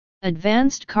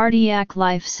Advanced Cardiac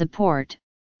Life Support,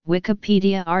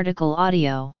 Wikipedia Article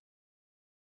Audio.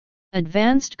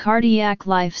 Advanced Cardiac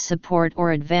Life Support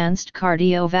or Advanced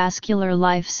Cardiovascular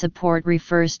Life Support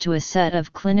refers to a set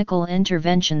of clinical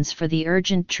interventions for the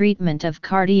urgent treatment of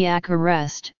cardiac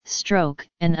arrest, stroke,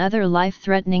 and other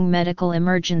life-threatening medical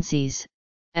emergencies,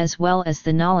 as well as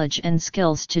the knowledge and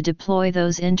skills to deploy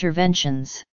those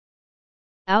interventions.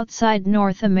 Outside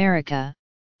North America,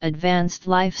 advanced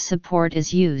life support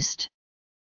is used.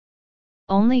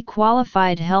 Only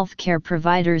qualified healthcare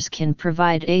providers can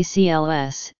provide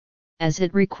ACLS, as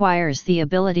it requires the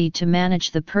ability to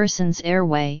manage the person's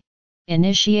airway,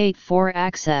 initiate for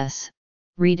access,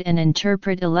 read and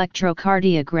interpret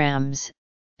electrocardiograms,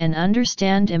 and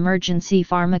understand emergency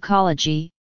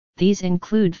pharmacology. These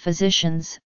include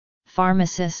physicians,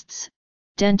 pharmacists,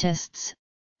 dentists,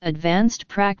 advanced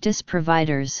practice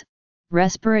providers,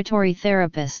 respiratory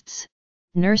therapists,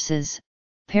 nurses,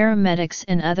 paramedics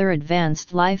and other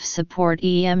advanced life support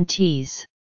EMTs.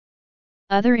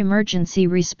 Other emergency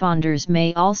responders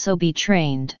may also be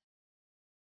trained.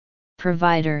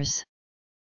 Providers.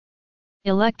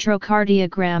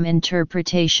 Electrocardiogram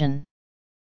interpretation.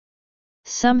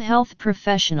 Some health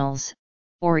professionals,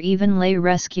 or even lay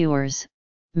rescuers,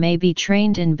 may be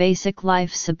trained in basic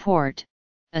life support,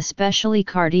 especially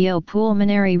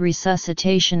cardiopulmonary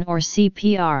resuscitation or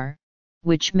CPR,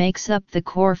 which makes up the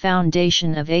core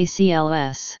foundation of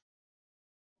ACLS.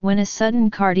 When a sudden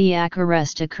cardiac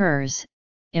arrest occurs,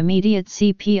 immediate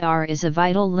CPR is a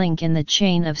vital link in the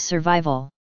chain of survival.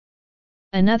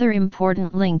 Another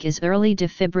important link is early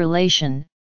defibrillation,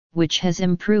 which has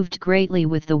improved greatly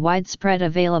with the widespread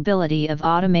availability of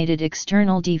automated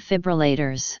external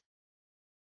defibrillators.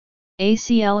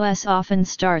 ACLS often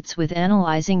starts with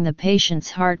analyzing the patient's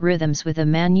heart rhythms with a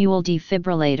manual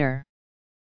defibrillator.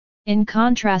 In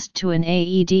contrast to an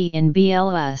AED in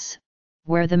BLS,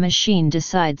 where the machine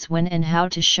decides when and how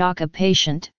to shock a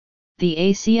patient, the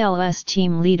ACLS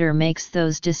team leader makes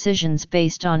those decisions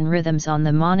based on rhythms on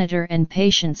the monitor and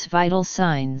patient's vital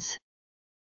signs.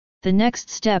 The next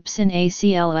steps in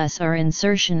ACLS are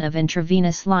insertion of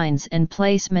intravenous lines and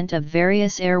placement of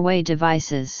various airway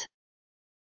devices.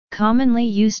 Commonly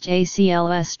used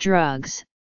ACLS drugs,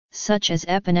 such as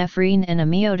epinephrine and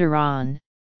amiodarone,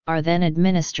 are then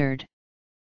administered.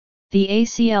 The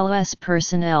ACLS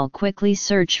personnel quickly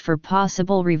search for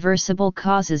possible reversible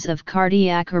causes of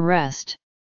cardiac arrest.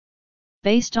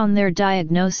 Based on their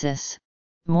diagnosis,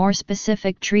 more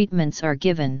specific treatments are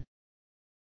given.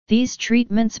 These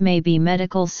treatments may be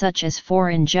medical, such as for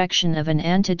injection of an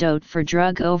antidote for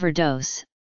drug overdose,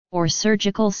 or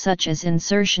surgical, such as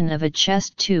insertion of a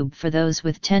chest tube for those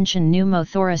with tension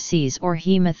pneumothoraces or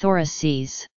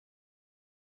hemothoraces.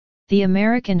 The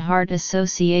American Heart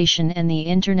Association and the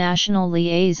International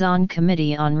Liaison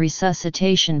Committee on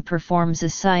Resuscitation performs a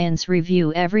science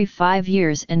review every 5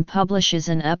 years and publishes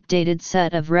an updated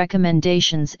set of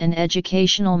recommendations and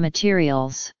educational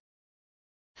materials.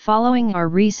 Following are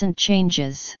recent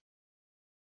changes.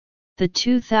 The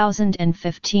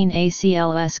 2015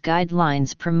 ACLS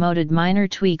guidelines promoted minor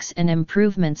tweaks and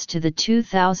improvements to the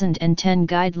 2010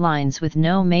 guidelines with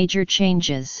no major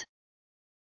changes.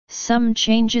 Some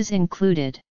changes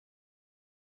included: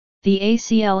 the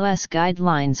ACLS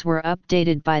guidelines were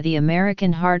updated by the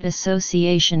American Heart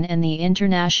Association and the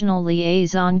International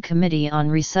Liaison Committee on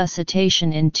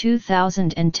Resuscitation in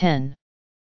 2010.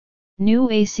 New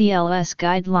ACLS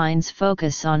guidelines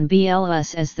focus on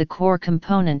BLS as the core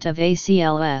component of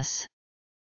ACLS.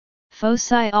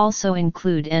 Foci also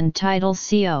include end-tidal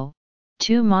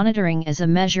CO2 monitoring as a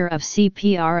measure of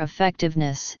CPR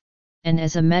effectiveness, and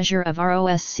as a measure of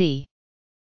ROSC.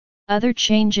 Other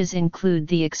changes include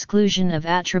the exclusion of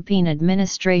atropine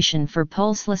administration for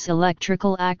pulseless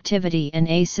electrical activity and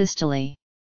asystole.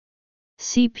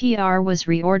 CPR was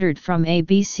reordered from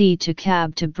ABC to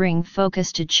CAB to bring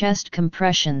focus to chest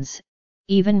compressions,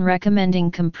 even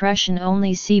recommending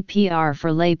compression-only CPR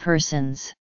for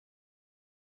laypersons.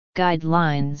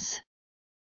 Guidelines.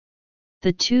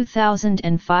 The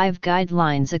 2005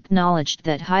 guidelines acknowledged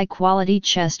that high-quality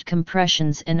chest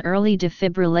compressions and early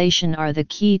defibrillation are the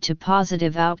key to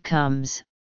positive outcomes,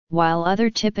 while other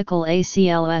typical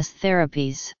ACLS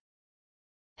therapies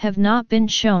have not been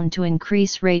shown to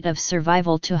increase rate of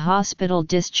survival to hospital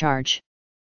discharge.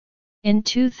 In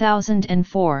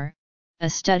 2004, a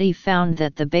study found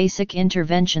that the basic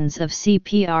interventions of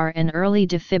CPR and early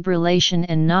defibrillation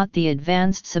and not the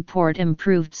advanced support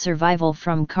improved survival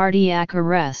from cardiac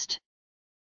arrest.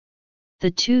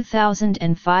 The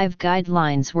 2005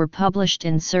 guidelines were published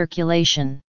in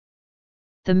Circulation.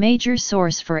 The major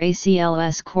source for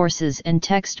ACLS courses and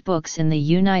textbooks in the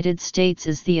United States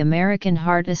is the American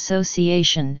Heart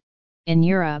Association. In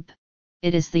Europe,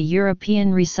 it is the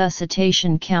European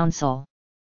Resuscitation Council.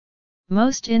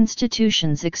 Most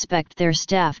institutions expect their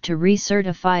staff to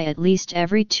recertify at least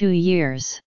every 2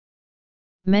 years.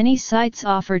 Many sites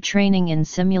offer training in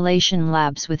simulation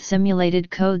labs with simulated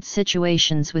code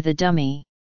situations with a dummy.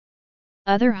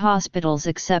 Other hospitals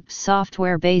accept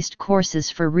software-based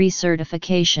courses for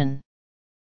recertification.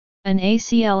 An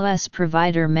ACLS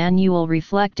provider manual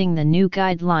reflecting the new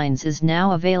guidelines is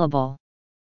now available.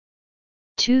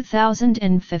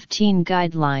 2015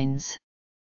 Guidelines.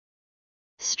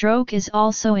 Stroke is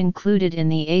also included in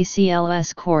the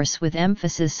ACLS course with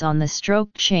emphasis on the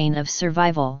stroke chain of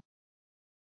survival.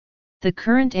 The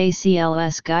current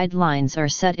ACLS guidelines are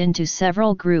set into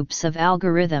several groups of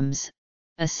algorithms,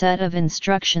 a set of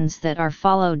instructions that are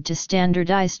followed to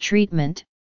standardize treatment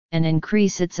and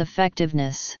increase its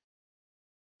effectiveness.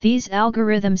 These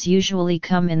algorithms usually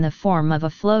come in the form of a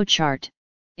flowchart,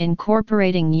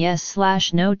 incorporating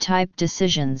yes/no type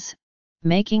decisions,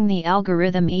 making the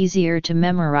algorithm easier to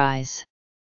memorize.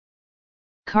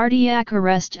 Cardiac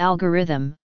arrest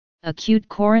algorithm, acute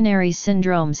coronary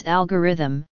syndromes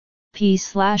algorithm,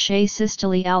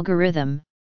 P/asystole algorithm,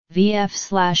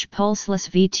 VF/pulseless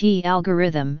VT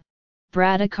algorithm,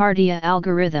 bradycardia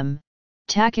algorithm,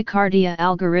 tachycardia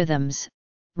algorithms,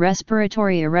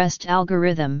 respiratory arrest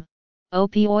algorithm,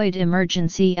 opioid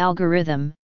emergency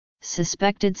algorithm,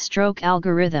 suspected stroke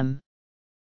algorithm.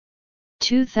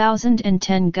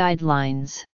 2010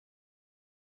 Guidelines.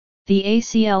 The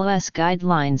ACLS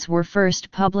guidelines were first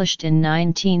published in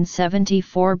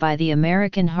 1974 by the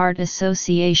American Heart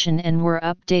Association and were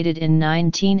updated in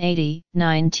 1980,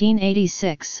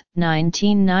 1986,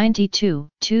 1992,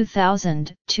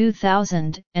 2000,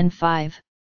 2005,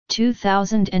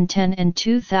 2010 and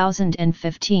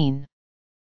 2015.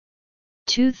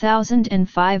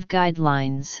 2005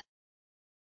 Guidelines.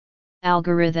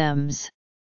 Algorithms.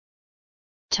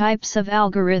 Types of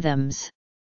algorithms.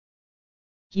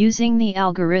 Using the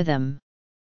algorithm.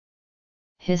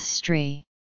 History.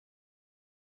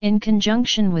 In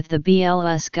conjunction with the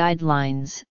BLS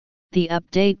guidelines, the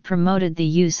update promoted the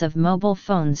use of mobile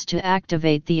phones to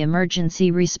activate the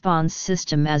emergency response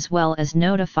system as well as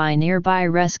notify nearby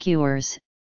rescuers.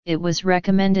 It was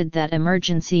recommended that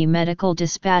emergency medical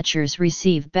dispatchers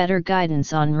receive better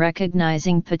guidance on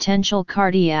recognizing potential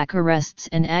cardiac arrests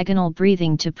and agonal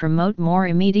breathing to promote more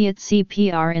immediate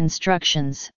CPR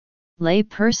instructions. Lay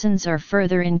persons are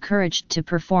further encouraged to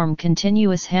perform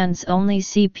continuous hands-only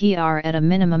CPR at a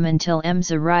minimum until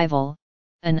EMS arrival,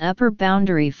 an upper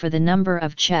boundary for the number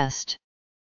of chest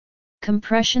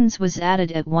compressions was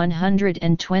added at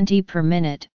 120 per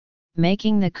minute,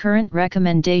 making the current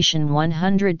recommendation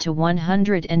 100 to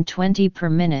 120 per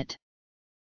minute.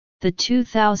 The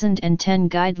 2010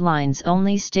 guidelines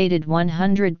only stated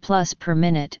 100 plus per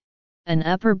minute. An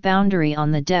upper boundary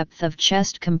on the depth of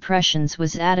chest compressions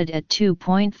was added at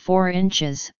 2.4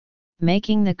 inches,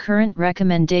 making the current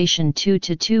recommendation 2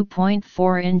 to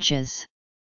 2.4 inches.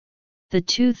 The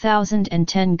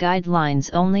 2010 guidelines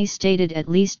only stated at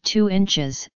least 2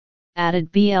 inches,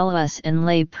 added BLS and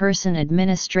lay person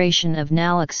administration of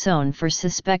naloxone for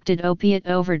suspected opiate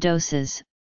overdoses.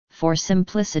 For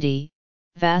simplicity,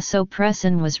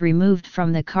 vasopressin was removed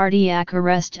from the cardiac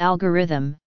arrest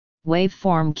algorithm.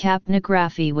 Waveform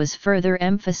capnography was further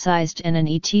emphasized and an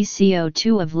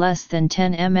EtCO2 of less than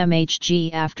 10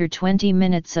 mmHg after 20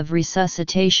 minutes of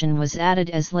resuscitation was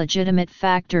added as legitimate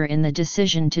factor in the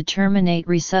decision to terminate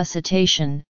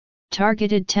resuscitation.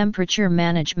 Targeted temperature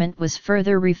management was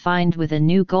further refined with a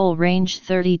new goal range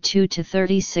 32 to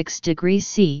 36 degrees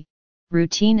C.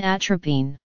 Routine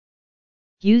atropine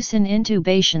use in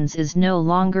intubations is no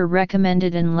longer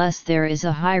recommended unless there is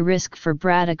a high risk for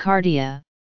bradycardia.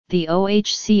 The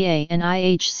OHCA and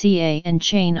IHCA and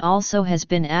chain also has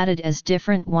been added as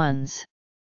different ones.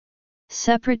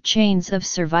 Separate chains of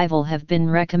survival have been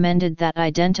recommended that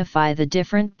identify the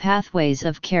different pathways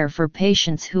of care for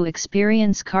patients who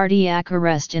experience cardiac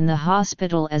arrest in the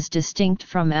hospital as distinct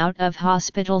from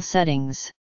out-of-hospital settings.